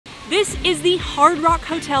This is the Hard Rock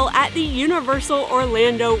Hotel at the Universal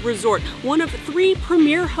Orlando Resort, one of 3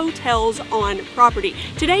 premier hotels on property.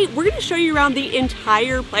 Today, we're going to show you around the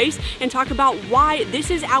entire place and talk about why this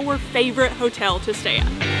is our favorite hotel to stay at.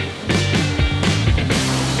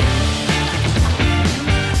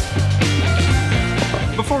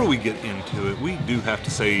 Before we get into it, we do have to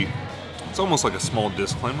say, it's almost like a small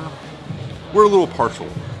disclaimer. We're a little partial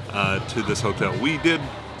to this hotel. We did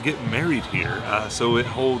get married here, so it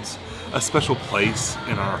holds a special place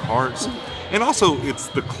in our hearts. And also, it's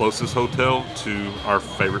the closest hotel to our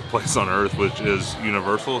favorite place on earth, which is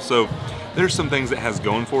Universal. So there's some things it has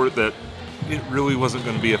going for it that it really wasn't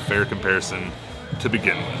going to be a fair comparison to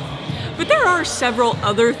begin with. But there are several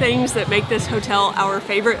other things that make this hotel our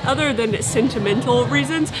favorite other than sentimental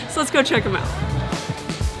reasons, so let's go check them out.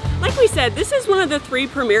 Like we said, this is one of the 3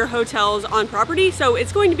 premier hotels on property, so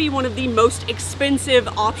it's going to be one of the most expensive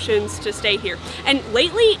options to stay here. And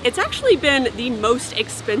lately, it's actually been the most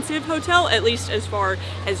expensive hotel, at least as far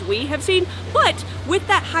as we have seen. But with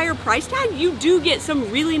that higher price tag, you do get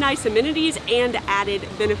some really nice amenities and added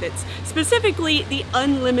benefits. Specifically, the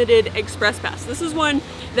unlimited Express Pass. This is one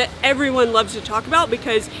that everyone loves to talk about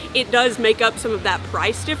because it does make up some of that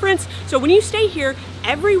price difference. So when you stay here,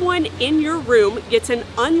 everyone in your room gets an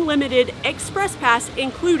unlimited Express Pass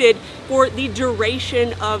included for the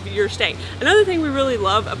duration of your stay. Another thing we really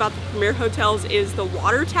love about the premier hotels is the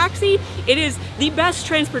water taxi. It is the best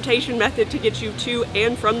transportation method to get you to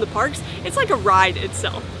and from the parks. It's like a ride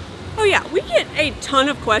itself. Oh yeah, we get a ton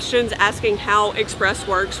of questions asking how Express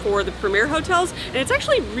works for the premier hotels, and it's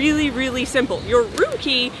actually really simple. Your room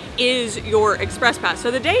key is your Express Pass.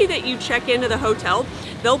 So the day that you check into the hotel,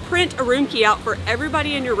 they'll print a room key out for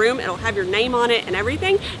everybody in your room. It'll have your name on it and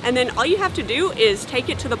everything, and then all you have to do is take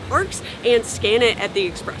it to the parks and scan it at the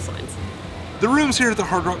Express lines. The rooms here at the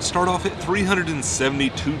Hard Rock start off at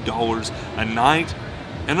 $372 a night.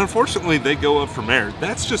 And unfortunately, they go up from there.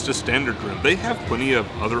 That's just a standard room. They have plenty of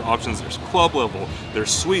other options. There's club level,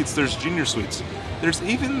 there's suites, there's junior suites. There's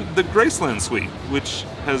even the Graceland suite, which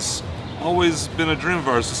has always been a dream of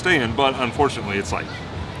ours to stay in, but unfortunately it's like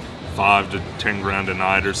 5 to 10 grand a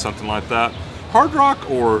night or something like that. Hard Rock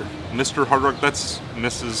or Mr. Hard Rock, that's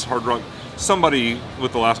Mrs. Hard Rock. Somebody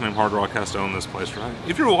with the last name Hard Rock has to own this place, right?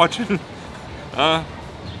 If you're watching,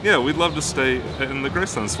 yeah, we'd love to stay in the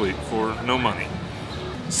Graceland suite for no money.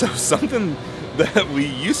 So something that we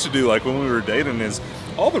used to do, like when we were dating, is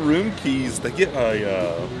all the room keys, they get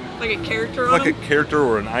a like a character on like them? a character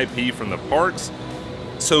or an IP from the parks.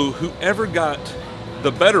 So whoever got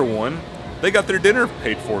the better one, they got their dinner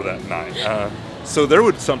paid for that night. So there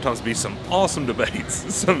would sometimes be some awesome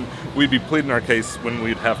debates. We'd be pleading our case when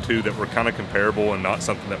we'd have to that were kind of comparable and not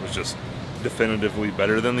something that was just definitively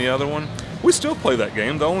better than the other one. We still play that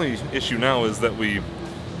game. The only issue now is that we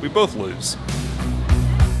both lose.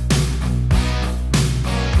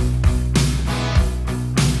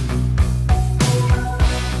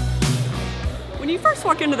 First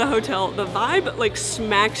walk into the hotel, the vibe like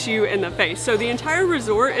smacks you in the face. So the entire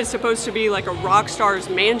resort is supposed to be like a rock star's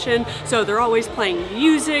mansion. So they're always playing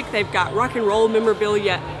music. They've got rock and roll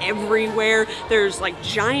memorabilia everywhere. There's like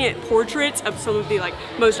giant portraits of some of the like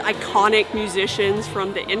most iconic musicians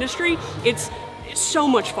from the industry. It's so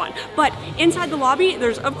much fun. But inside the lobby,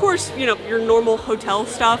 there's of course, you know, your normal hotel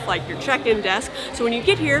stuff like your check-in desk. So when you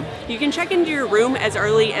get here, you can check into your room as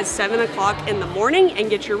early as 7 o'clock in the morning and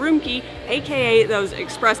get your room key, aka those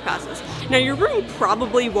Express Passes. Now your room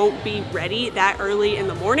probably won't be ready that early in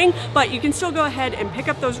the morning, but you can still go ahead and pick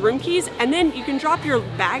up those room keys, and then you can drop your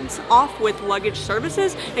bags off with luggage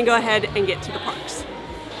services and go ahead and get to the parks.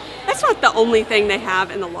 That's not the only thing they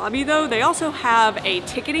have in the lobby though. They also have a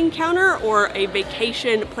ticketing counter or a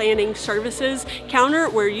vacation planning services counter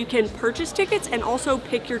where you can purchase tickets and also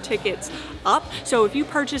pick your tickets up. So if you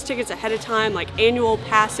purchase tickets ahead of time, like annual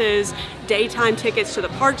passes, daytime tickets to the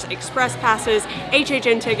parks, Express Passes,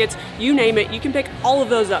 HHN tickets, you name it, you can pick all of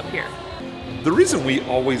those up here. The reason we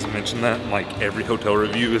always mention that in like every hotel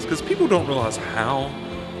review is because people don't realize how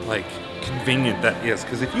like convenient that is,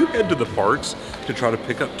 because if you head to the parks to try to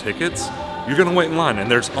pick up tickets, you're gonna wait in line,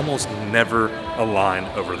 and there's almost never a line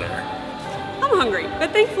over there. I'm hungry,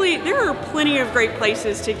 but thankfully there are plenty of great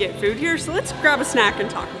places to get food here, so let's grab a snack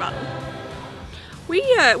and talk about it.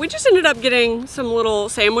 We just ended up getting some little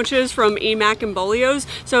sandwiches from Emac and Bolio's.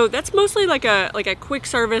 So that's mostly like a quick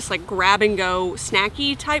service, like grab and go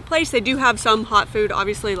snacky type place. They do have some hot food,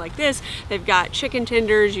 obviously, like this. They've got chicken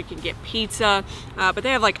tenders, you can get pizza, but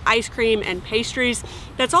they have like ice cream and pastries.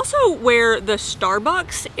 That's also where the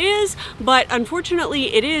Starbucks is, but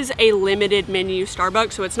unfortunately it is a limited menu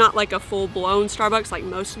Starbucks, so it's not like a full-blown Starbucks like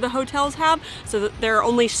most of the hotels have, so that there are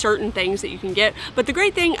only certain things that you can get. But the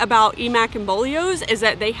great thing about Emac and Bolio's is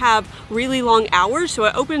that they have really long hours, so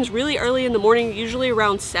it opens really early in the morning, usually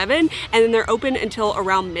around 7, and then they're open until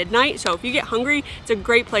around midnight. So if you get hungry, it's a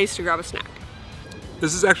great place to grab a snack.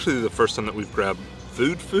 This is actually the first time that we've grabbed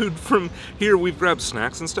food from here. We've grabbed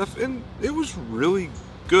snacks and stuff, and it was really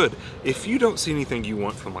good. If you don't see anything you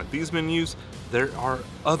want from like these menus, there are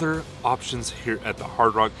other options here at the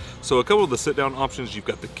Hard Rock. So a couple of the sit-down options, you've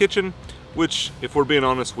got the kitchen, which, if we're being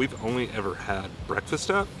honest, we've only ever had breakfast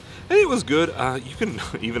at, and it was good. You can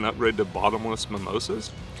even upgrade to bottomless mimosas.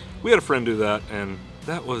 We had a friend do that, and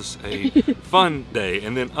that was a fun day.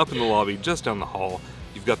 And then up in the lobby, just down the hall,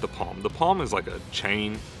 you've got the Palm. The Palm is like a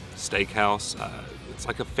chain steakhouse. It's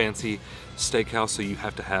like a fancy steakhouse, so you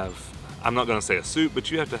have to have, I'm not gonna say a suit, but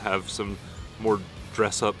you have to have some more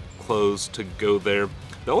dress-up clothes to go there.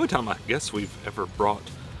 The only time I guess we've ever brought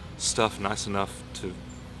stuff nice enough to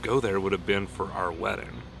go there would have been for our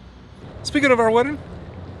wedding. Speaking of our wedding,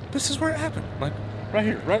 this is where it happened. Like, right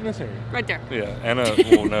here, right in this area. Right there. Yeah, Anna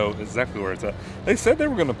will know exactly where it's at. They said they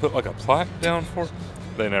were gonna put like a plaque down for,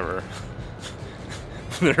 they never,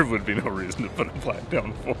 there would be no reason to put a plaque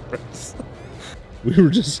down for us. We were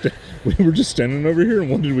just standing over here,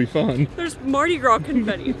 and what did we find? There's Mardi Gras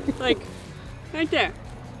confetti, like right there.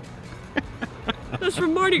 That's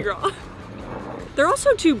from Mardi Gras. There are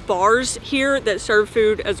also 2 bars here that serve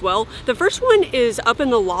food as well. The first one is up in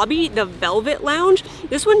the lobby, the Velvet Lounge.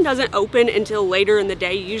 This one doesn't open until later in the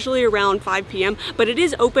day, usually around 5 p.m., but it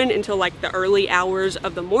is open until like the early hours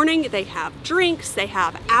of the morning. They have drinks, they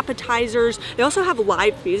have appetizers, they also have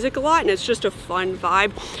live music a lot, and it's just a fun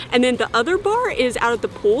vibe. And then the other bar is out at the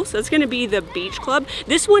pool, so it's gonna be the Beach Club.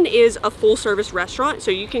 This one is a full service restaurant,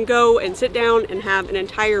 so you can go and sit down and have an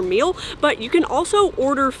entire meal, but you can also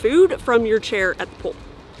order food from your chair at the pool.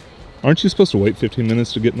 Aren't you supposed to wait 15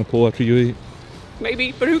 minutes to get in the pool after you eat?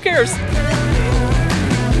 Maybe, but who cares?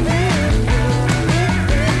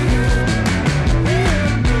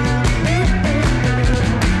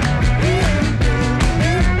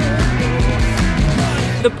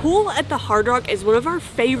 The pool at the Hard Rock is one of our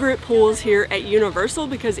favorite pools here at Universal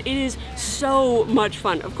because it is so much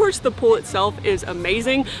fun. Of course, the pool itself is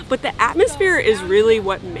amazing, but the atmosphere is really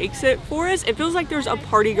what makes it for us. It feels like there's a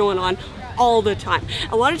party going on all the time.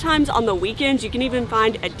 A lot of times on the weekends, you can even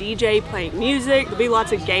find a DJ playing music. There'll be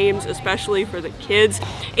lots of games, especially for the kids.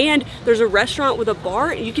 And there's a restaurant with a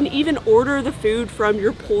bar. You can even order the food from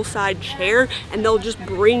your poolside chair, and they'll just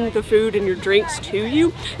bring the food and your drinks to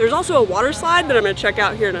you. There's also a water slide that I'm gonna check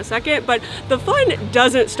out here in a second, but the fun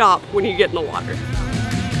doesn't stop when you get in the water.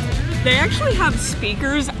 They actually have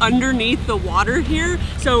speakers underneath the water here,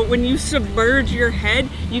 so when you submerge your head,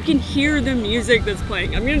 you can hear the music that's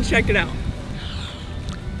playing. I'm gonna check it out.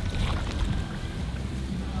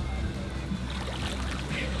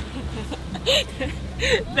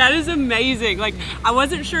 That is amazing. Like, I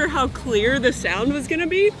wasn't sure how clear the sound was gonna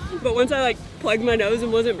be, but once I like plugged my nose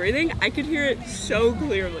and wasn't breathing, I could hear it so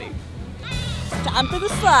clearly. Time for the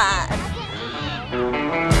slide.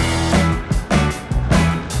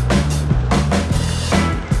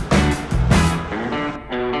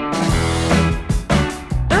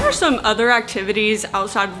 Some other activities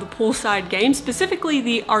outside of the poolside games, specifically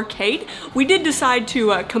the arcade. We did decide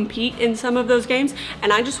to compete in some of those games,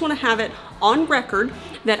 and I just want to have it on record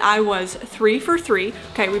that I was 3 for 3.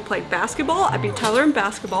 Okay, we played basketball. I beat Tyler in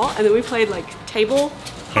basketball, and then we played like table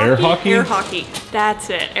air hockey. Air hockey.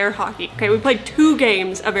 That's it, air hockey. Okay, we played 2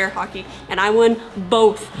 games of air hockey, and I won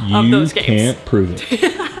both of those games. You can't prove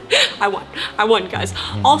it. I won, guys.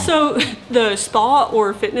 Also, the spa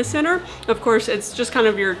or fitness center, of course, it's just kind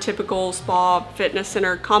of your typical spa fitness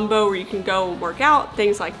center combo where you can go and work out,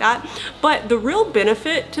 things like that. But the real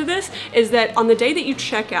benefit to this is that on the day that you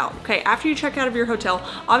check out, okay, after you check out of your hotel,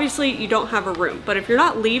 obviously you don't have a room, but if you're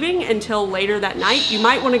not leaving until later that night, you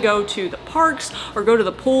might want to go to the parks or go to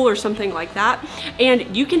the pool or something like that.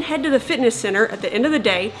 And you can head to the fitness center at the end of the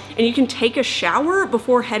day, and you can take a shower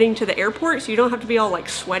before heading to the airport, so you don't have to be all like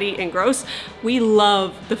sweaty and gross. We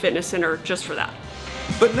love the fitness center just for that.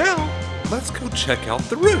 But now, let's go check out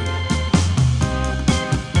the room.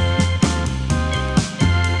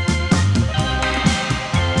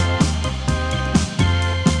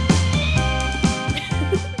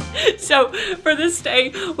 So for this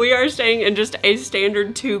stay, we are staying in just a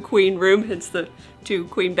standard 2-queen room, hence the 2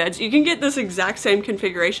 queen beds. You can get this exact same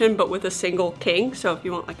configuration, but with a single king. So if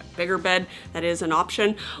you want like a bigger bed, that is an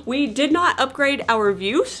option. We did not upgrade our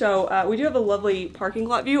view, so we do have a lovely parking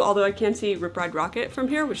lot view, although I can see Rip Ride Rocket from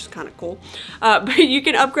here, which is kind of cool. But you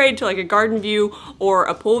can upgrade to like a garden view or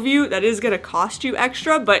a pool view. That is gonna cost you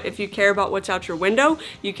extra, but if you care about what's out your window,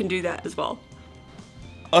 you can do that as well.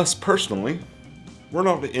 Us personally, we're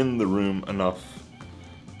not in the room enough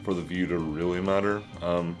for the view to really matter.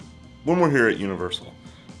 When we're here at Universal,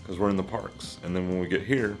 because we're in the parks, and then when we get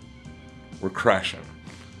here, we're crashing.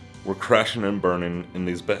 We're crashing and burning in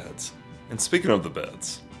these beds. And speaking of the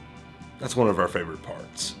beds, that's one of our favorite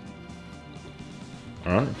parts.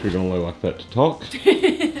 All right, if you're gonna lay like that to talk,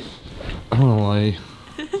 I'm gonna lay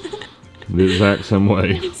the exact same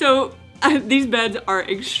way. So these beds are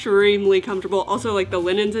extremely comfortable. Also, like the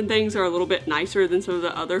linens and things are a little bit nicer than some of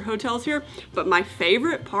the other hotels here. But my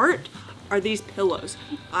favorite part are these pillows.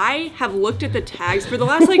 I have looked at the tags for the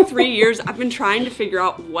last like 3 years. I've been trying to figure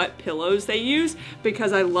out what pillows they use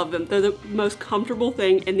because I love them. They're the most comfortable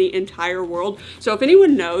thing in the entire world. So if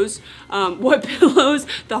anyone knows what pillows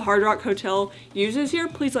the Hard Rock Hotel uses here,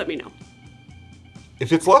 please let me know.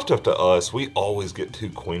 If it's left up to us, we always get 2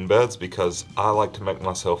 queen beds because I like to make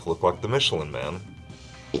myself look like the Michelin Man.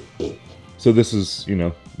 So this is, you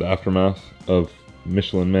know, the aftermath of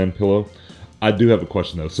Michelin Man pillow. I do have a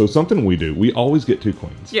question though. So something we do, we always get 2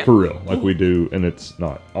 queens. Yeah. For real. Like we do, and it's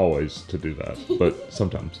not always to do that, but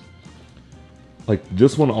sometimes. Like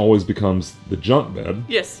this one always becomes the junk bed.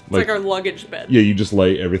 Yes, it's like our luggage bed. Yeah, you just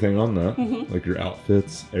lay everything on that. Like your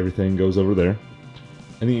outfits, everything goes over there.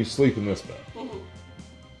 And then you sleep in this bed.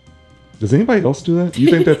 Does anybody else do that? Do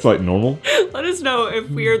you think that's like normal? Let us know if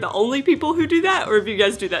we are the only people who do that or if you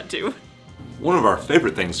guys do that too. One of our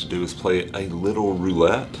favorite things to do is play a little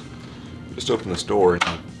roulette. Just open this door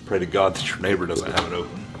and pray to God that your neighbor doesn't have it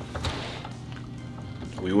open.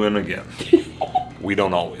 We win again. We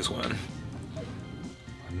don't always win.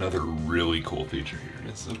 Another really cool feature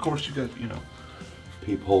here is, of course, you got, you know,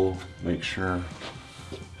 peephole, make sure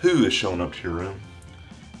who is showing up to your room.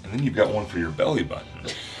 And then you've got one for your belly button.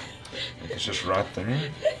 It's just right there.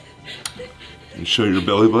 You show your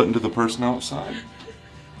belly button to the person outside.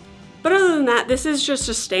 But other than that, this is just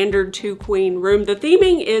a standard 2-queen room. The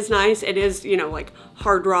theming is nice. It is, you know, like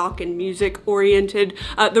hard rock and music oriented.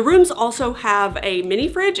 The rooms also have a mini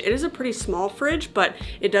fridge. It is a pretty small fridge, but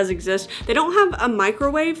it does exist. They don't have a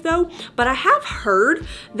microwave though, but I have heard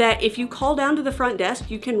that if you call down to the front desk,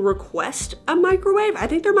 you can request a microwave. I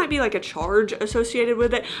think there might be like a charge associated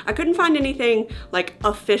with it. I couldn't find anything like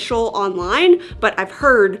official online, but I've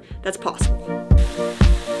heard that's possible.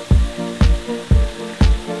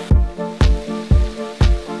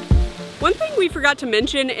 One thing we forgot to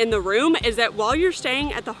mention in the room is that while you're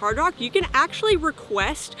staying at the Hard Rock, you can actually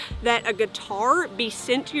request that a guitar be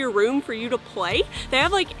sent to your room for you to play. They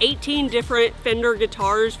have like 18 different Fender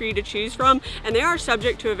guitars for you to choose from, and they are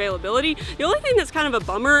subject to availability. The only thing that's kind of a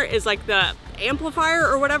bummer is like the amplifier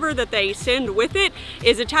or whatever that they send with it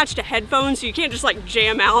is attached to headphones, so you can't just like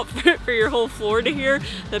jam out for your whole floor to hear.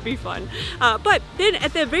 That'd be fun. But then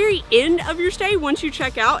at the very end of your stay, once you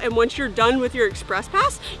check out and once you're done with your express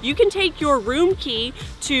pass, you can take your room key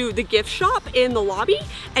to the gift shop in the lobby,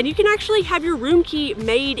 and you can actually have your room key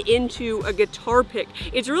made into a guitar pick.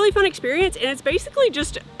 It's a really fun experience, and it's basically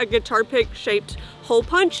just a guitar pick shaped hole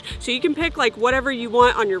punch, so you can pick like whatever you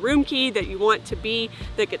want on your room key that you want to be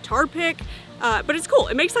the guitar pick. But it's cool.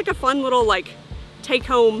 It makes like a fun little like take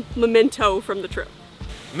home memento from the trip.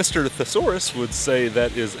 Mr. Thesaurus would say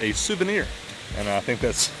that is a souvenir, and I think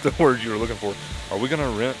that's the word you were looking for. Are we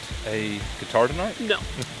gonna rent a guitar tonight? No.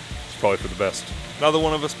 It's probably for the best. Neither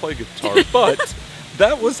one of us play guitar, but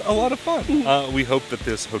that was a lot of fun. We hope that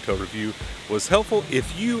this hotel review was helpful.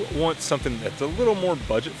 If you want something that's a little more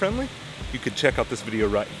budget friendly, you could check out this video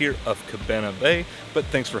right here of Cabana Bay. But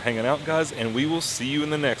thanks for hanging out, guys, and we will see you in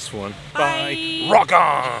the next one. Bye. Rock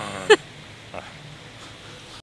on!